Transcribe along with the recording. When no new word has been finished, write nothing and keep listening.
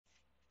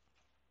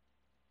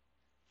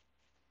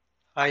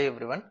Hi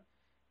everyone.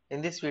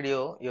 In this video,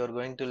 you are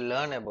going to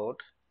learn about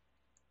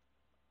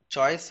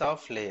choice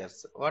of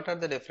layers. What are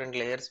the different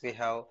layers we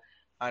have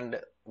and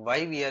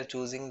why we are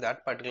choosing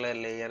that particular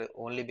layer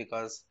only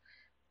because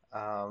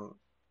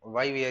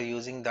why we are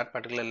using that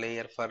particular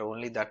layer for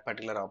only that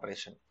particular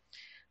operation.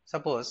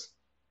 Suppose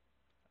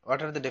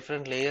what are the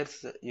different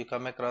layers you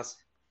come across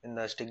in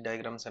the stick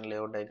diagrams and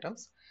layout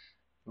diagrams?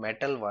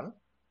 Metal 1,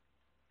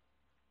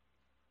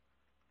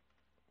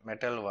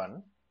 metal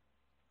 1,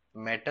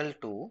 metal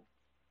 2,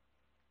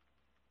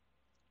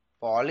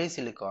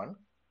 polysilicon.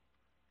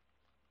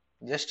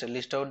 Just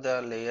list out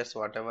the layers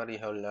whatever you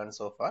have learned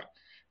so far.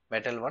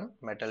 Metal 1,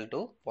 metal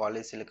 2,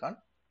 polysilicon,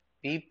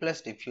 P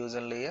plus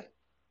diffusion layer,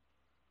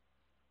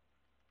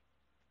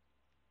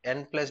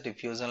 N plus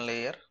diffusion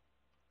layer,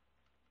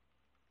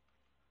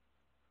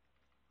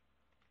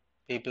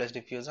 P plus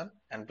diffusion,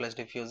 N plus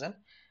diffusion,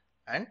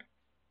 and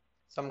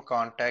some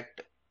contact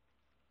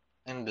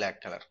in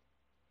black color.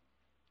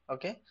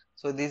 Okay,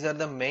 so these are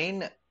the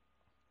main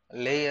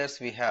layers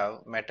we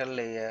have: metal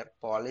layer,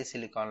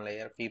 polysilicon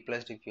layer, P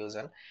plus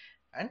diffusion,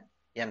 and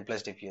N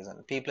plus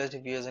diffusion. P plus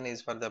diffusion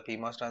is for the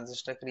PMOS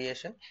transistor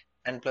creation,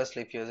 N plus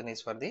diffusion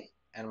is for the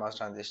NMOS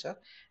transistor.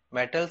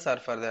 Metals are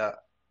for the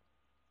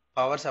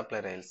power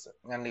supply rails,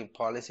 and the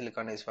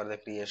polysilicon is for the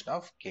creation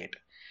of gate.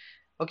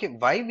 Okay,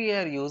 why we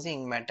are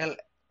using metal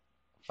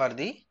for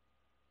the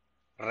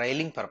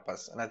railing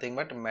purpose? Nothing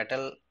but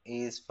metal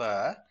is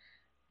for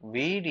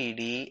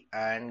VDD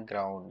and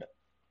ground.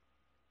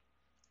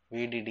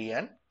 VDD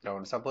and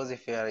ground. Suppose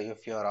if you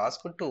are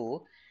asked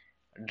to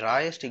draw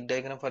a stick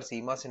diagram for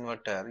CMOS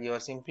inverter, you are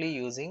simply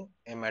using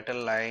a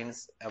metal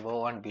lines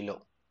above and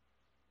below.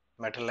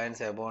 Metal lines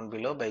above and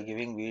below by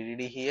giving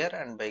VDD here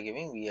and by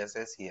giving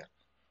VSS here.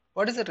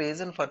 What is the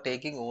reason for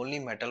taking only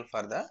metal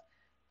for the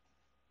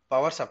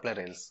power supply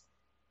rails?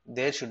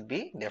 There should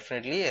be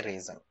definitely a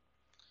reason.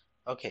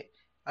 Okay,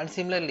 and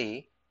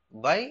similarly,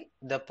 why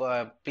the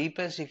P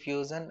plus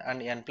diffusion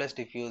and N plus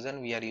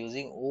diffusion we are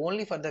using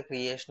only for the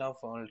creation of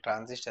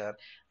transistor,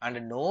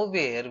 and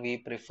nowhere we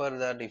prefer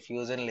the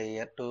diffusion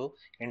layer to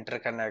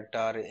interconnect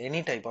or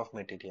any type of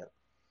material.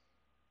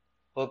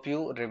 Hope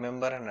you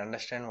remember and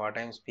understand what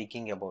I am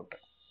speaking about.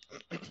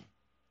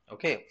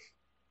 Okay,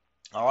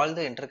 all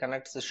the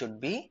interconnects should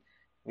be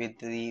with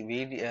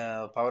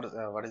the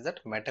power what is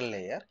that metal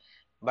layer,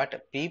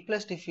 but P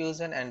plus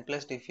diffusion and N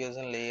plus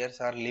diffusion layers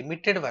are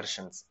limited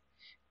versions.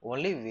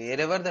 Only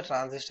wherever the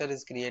transistor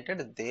is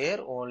created,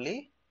 there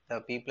only the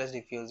P plus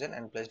diffusion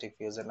and N plus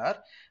diffusion are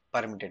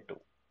permitted to.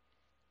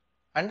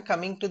 And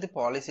coming to the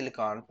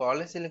polysilicon,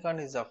 polysilicon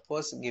is of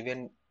course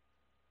given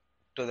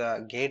to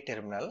the gate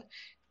terminal.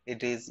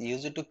 It is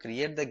used to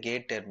create the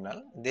gate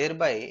terminal.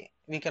 Thereby,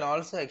 we can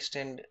also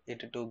extend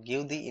it to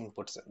give the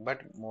inputs.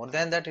 But more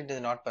than that, it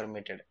is not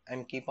permitted. I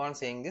keep on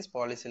saying this.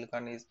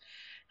 Polysilicon is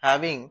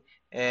having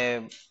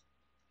a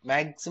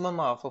maximum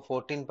of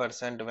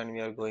 14% when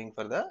we are going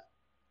for the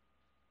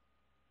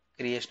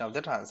creation of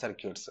the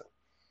circuits.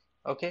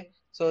 Okay,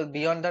 so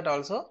beyond that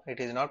also it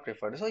is not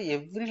preferred. So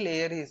every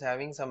layer is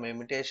having some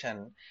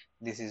limitation.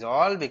 This is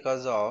all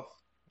because of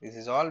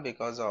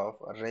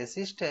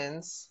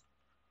resistance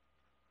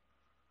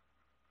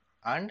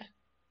and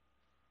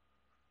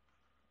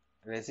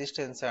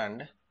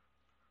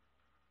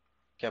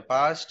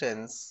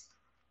capacitance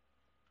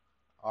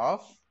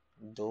of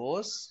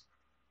those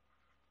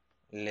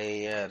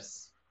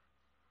layers.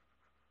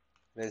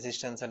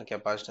 Resistance and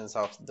capacitance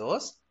of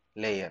those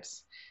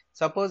layers.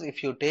 Suppose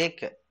if you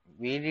take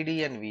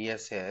VDD and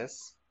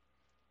VSS,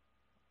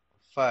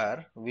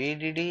 for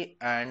VDD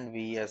and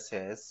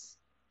VSS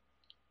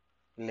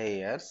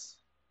layers,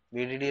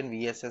 VDD and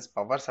VSS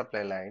power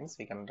supply lines,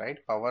 we can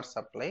write power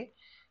supply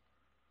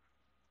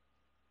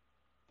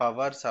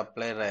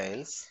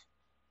rails.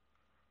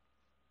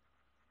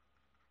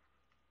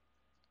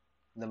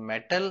 The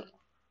metal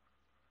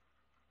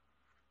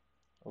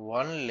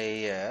one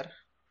layer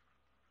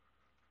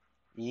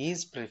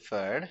is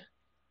preferred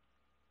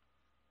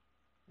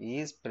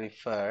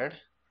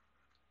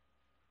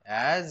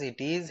as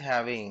it is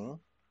having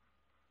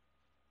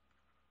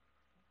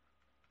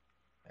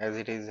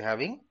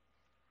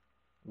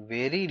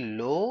very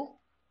low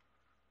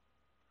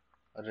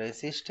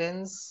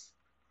resistance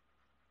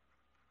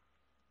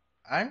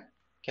and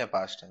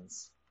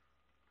capacitance.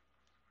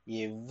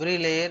 Every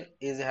layer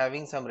is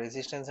having some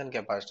resistance and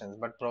capacitance,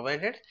 but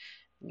provided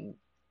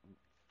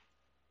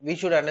we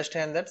should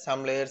understand that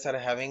some layers are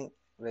having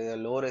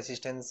low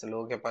resistance,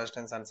 low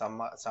capacitance, and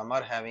some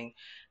are having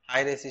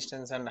high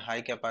resistance and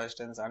high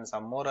capacitance, and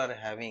some more are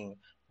having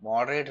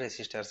moderate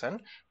resistors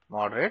and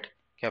moderate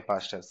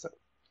capacitors.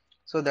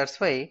 So that's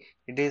why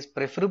it is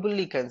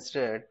preferably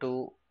considered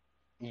to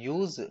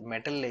use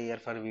metal layer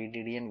for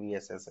VDD and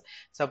VSS.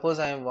 Suppose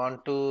I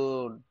want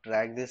to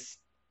drag this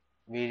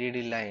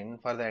VDD line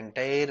for the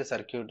entire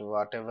circuit,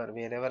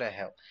 wherever I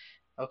have.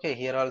 Okay,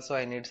 here also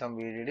I need some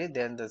VDD,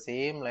 then the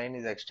same line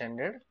is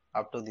extended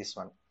up to this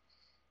one.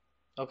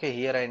 Okay,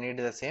 here I need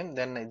the same,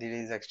 then it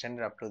is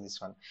extended up to this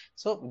one.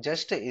 So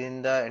just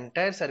in the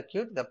entire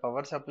circuit, the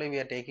power supply we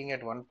are taking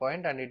at one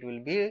point, and it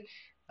will be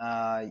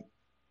uh,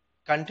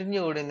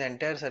 continued in the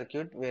entire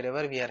circuit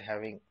wherever we are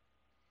having.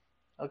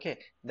 Okay,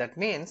 that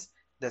means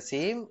the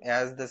same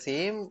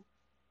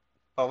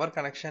power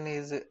connection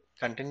is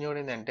continued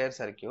in the entire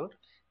circuit.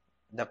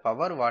 The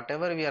power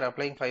whatever we are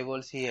applying 5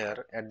 volts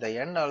here, at the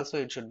end also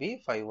it should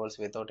be 5 volts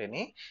without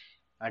any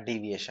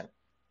deviation.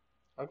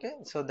 Okay,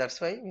 so that's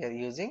why we are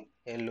using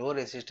a low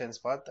resistance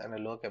path and a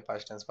low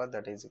capacitance path,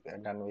 that is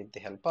done with the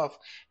help of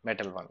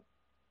metal one.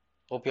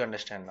 Hope you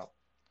understand now.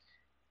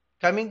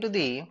 Coming to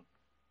the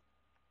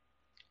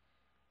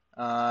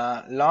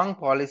long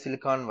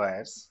polysilicon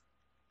wires.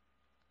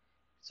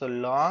 So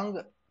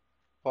long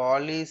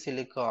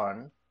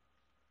polysilicon,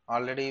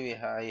 already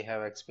I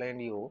have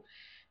explained you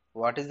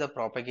what is the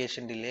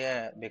propagation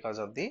delay because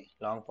of the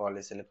long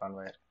polysilicon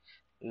wire.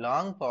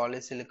 Long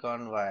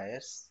polysilicon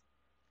wires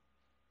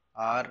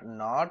are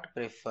not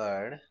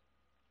preferred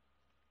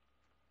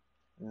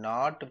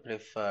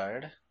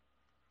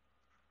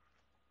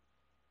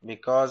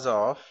because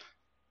of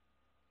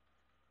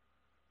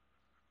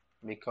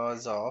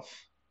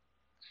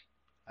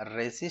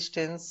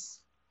resistance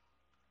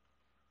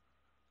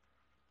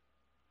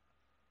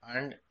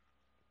and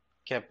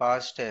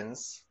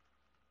capacitance,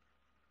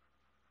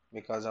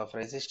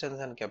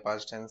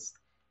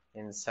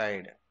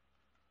 inside.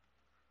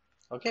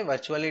 Okay,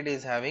 virtually it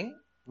is having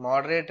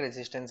moderate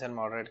resistance and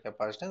moderate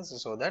capacitance,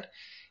 so that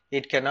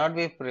it cannot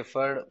be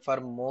preferred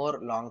for more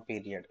long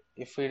period.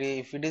 If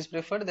it is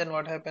preferred, then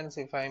what happens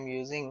if I am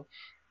using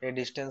a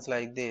distance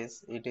like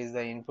this, it is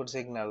the input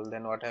signal,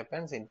 then what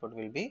happens, input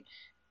will be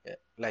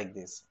like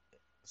this,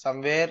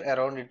 somewhere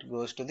around it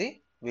goes to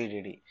the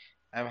VDD.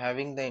 I am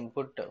having the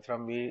input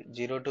from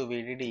 0 to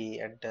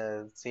VDD at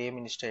the same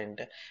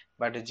instant,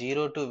 but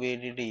 0 to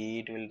VDD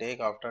it will take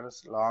after a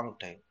long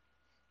time.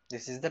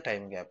 This is the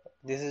time gap.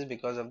 This is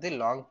because of the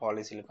long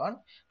polysilicon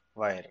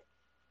wire.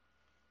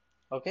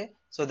 Okay,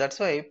 so that's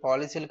why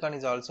polysilicon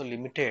is also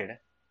limited.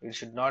 It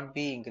should not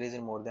be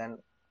increasing more than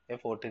a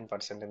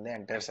 14% in the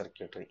entire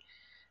circuitry.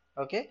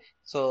 Okay,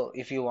 so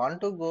if you want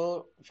to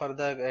go for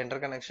the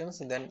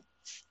interconnections, then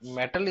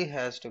metal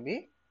is to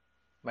be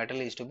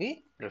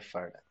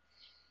preferred.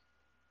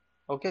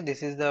 Okay,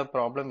 this is the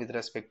problem with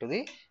respect to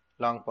the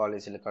long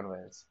polysilicon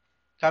wires.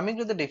 Coming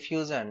to the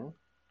diffusion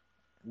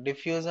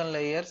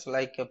layers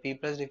like P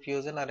plus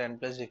diffusion or N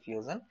plus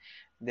diffusion,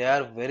 they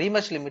are very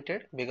much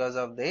limited because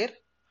of their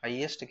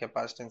highest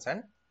capacitance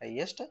and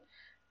highest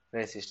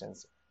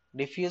resistance.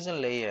 Diffusion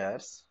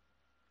layers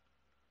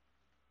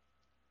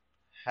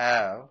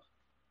have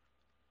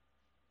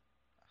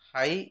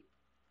high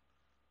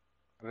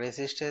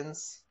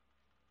resistance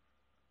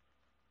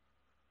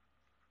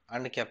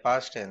and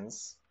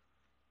capacitance,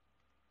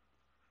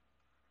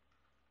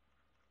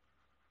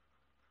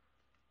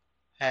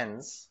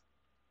 hence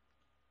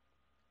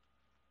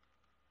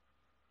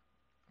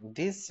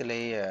this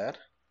layer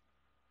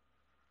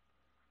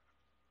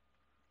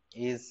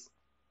is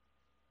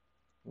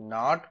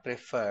not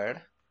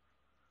preferred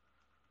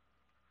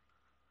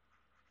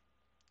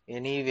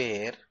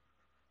anywhere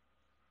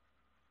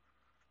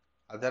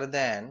other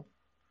than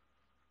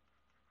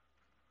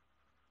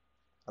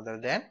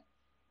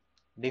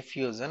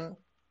diffusion,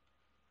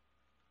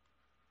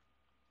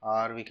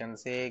 or we can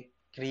say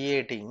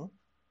creating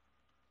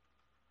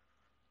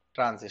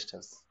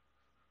transistors,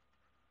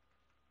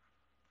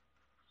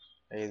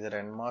 either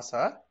NMOS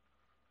or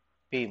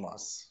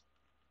PMOS.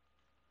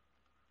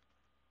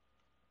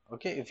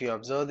 Okay, if you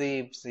observe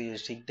the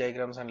stick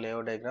diagrams and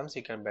layout diagrams,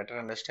 you can better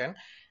understand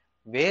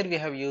where we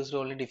have used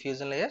only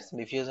diffusion layers.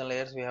 Diffusion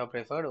layers we have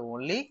preferred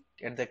only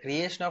at the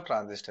creation of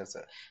transistors.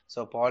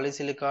 So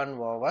polysilicon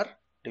over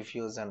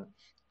diffusion.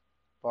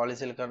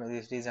 Polysilicon,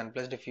 this is N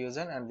plus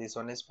diffusion and this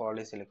one is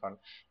polysilicon.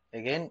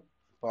 Again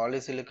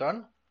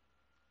polysilicon,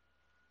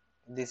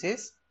 this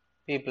is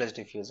P plus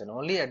diffusion.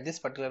 Only at this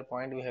particular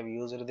point we have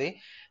used the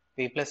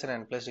P plus and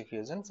N plus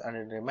diffusions, and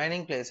in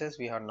remaining places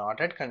we have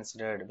not yet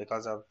considered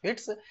because of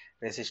its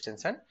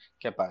resistance and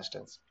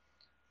capacitance.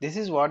 This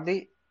is what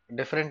the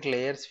different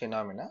layers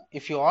phenomena.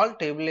 If you all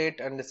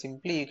tabulate and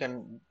simply you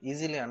can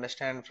easily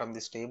understand from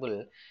this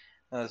table.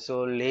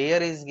 So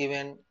layer is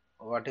given,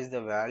 what is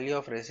the value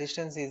of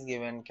resistance is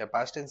given,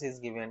 capacitance is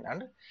given,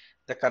 and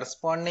the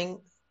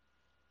corresponding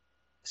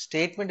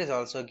statement is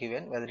also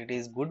given, whether it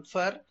is good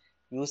for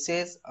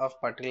usage of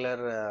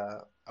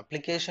particular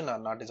application or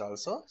not is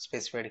also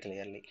specified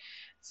clearly.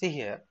 See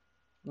here,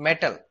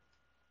 metal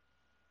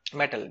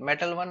 1,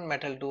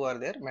 metal 2 are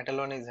there. Metal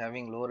 1 is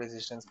having low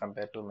resistance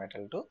compared to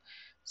metal 2.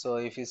 So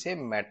if you say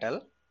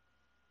metal,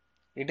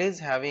 it is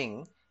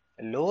having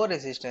low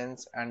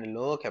resistance and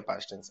low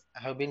capacitance.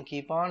 I have been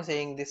keep on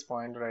saying this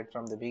point right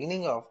from the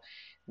beginning of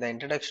the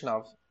introduction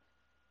of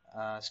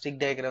stick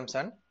diagrams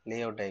and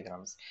layout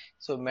diagrams.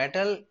 So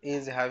metal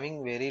is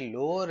having very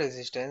low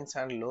resistance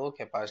and low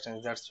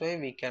capacitance. That's why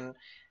we can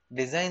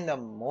design the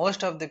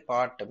most of the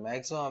part,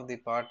 maximum of the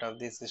part of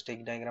this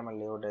stick diagram and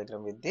layout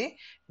diagram with the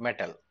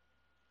metal.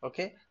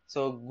 Okay,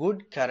 so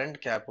good current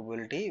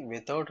capability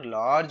without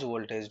large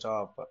voltage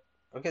drop.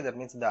 Okay, that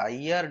means the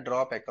IR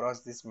drop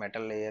across this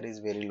metal layer is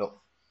very low.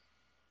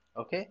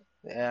 Okay,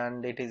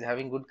 and it is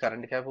having good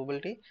current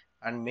capability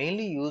and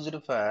mainly used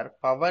for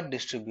power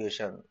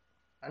distribution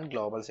and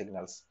global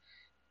signals.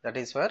 That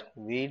is for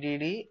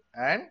VDD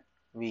and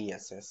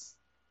VSS.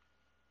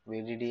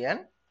 VDD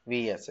and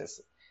VSS.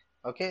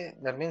 Okay,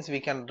 that means we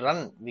can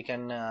run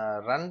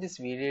this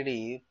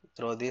VDD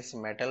through this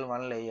metal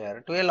one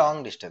layer to a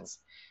long distance.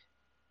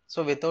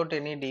 So without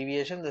any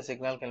deviation, the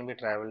signal can be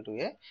traveled to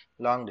a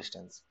long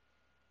distance.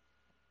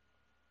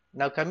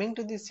 Now coming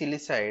to the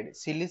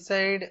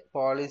silicide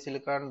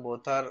polysilicon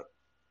both are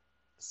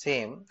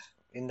same.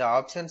 In the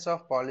absence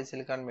of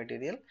polysilicon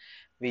material,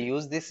 we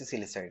use this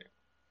silicide.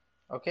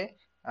 Okay,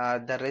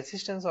 the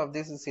resistance of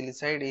this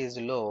silicide is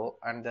low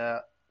and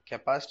the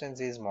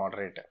capacitance is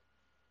moderate.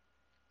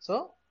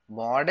 So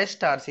modest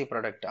RC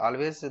product,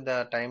 always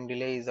the time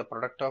delay is a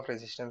product of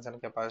resistance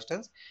and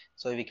capacitance.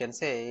 So we can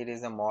say it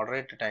is a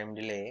moderate time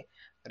delay.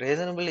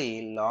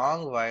 Reasonably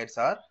long wires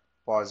are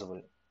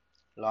possible.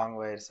 Long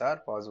wires are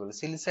possible.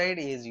 Silicide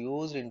is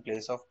used in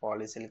place of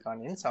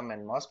polysilicon in some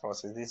NMOS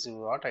process. This is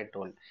what I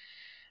told.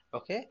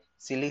 Okay,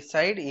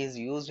 silicide is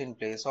used in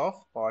place of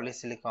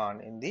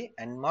polysilicon in the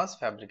NMOS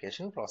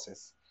fabrication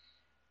process.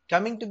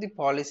 Coming to the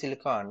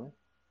polysilicon,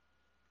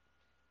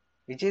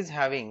 which is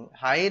having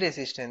high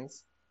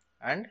resistance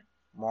and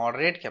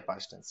moderate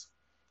capacitance.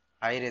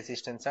 High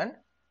resistance and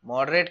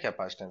moderate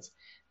capacitance.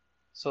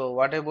 So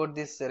what about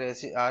this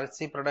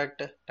RC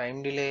product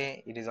time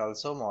delay? It is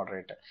also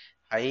moderate.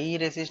 High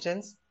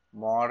resistance,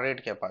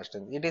 moderate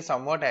capacitance. It is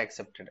somewhat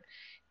accepted.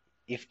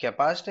 If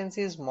capacitance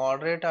is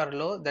moderate or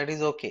low, that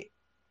is okay.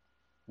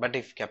 But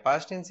if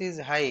capacitance is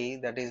high,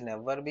 that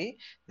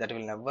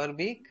will never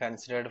be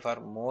considered for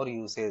more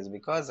usage,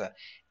 because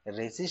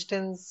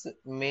resistance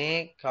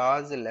may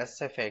cause less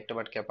effect,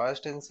 but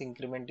capacitance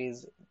increment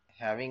is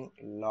having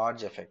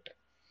large effect.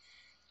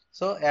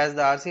 So as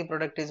the RC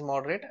product is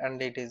moderate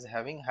and it is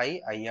having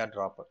high IR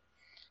drop.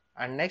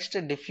 And next,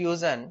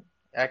 diffusion,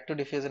 active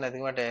diffusion,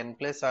 nothing but N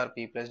plus or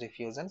P plus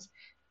diffusions.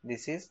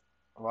 This is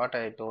what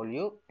I told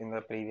you in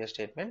the previous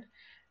statement.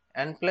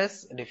 N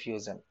plus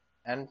diffusion,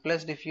 N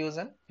plus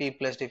diffusion, P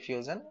plus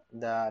diffusion,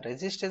 the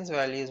resistance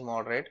value is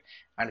moderate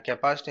and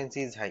capacitance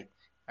is high.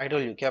 I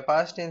told you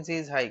capacitance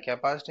is high.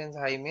 Capacitance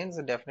high means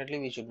definitely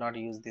we should not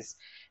use this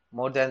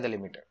more than the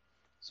limiter.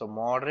 So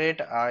moderate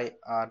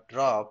IR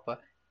drop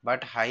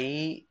but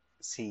high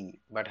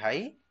but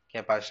high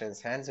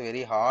capacitance, hence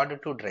very hard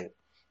to drive.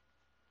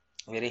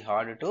 Very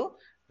hard to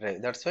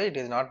drive. That's why it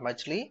is not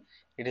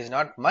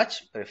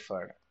much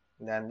preferred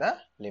than the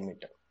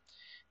limiter.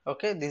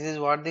 Okay, this is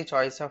what the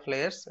choice of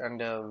layers and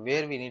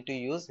where we need to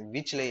use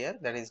which layer,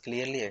 that is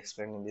clearly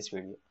explained in this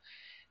video.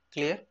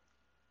 Clear?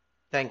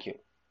 Thank you.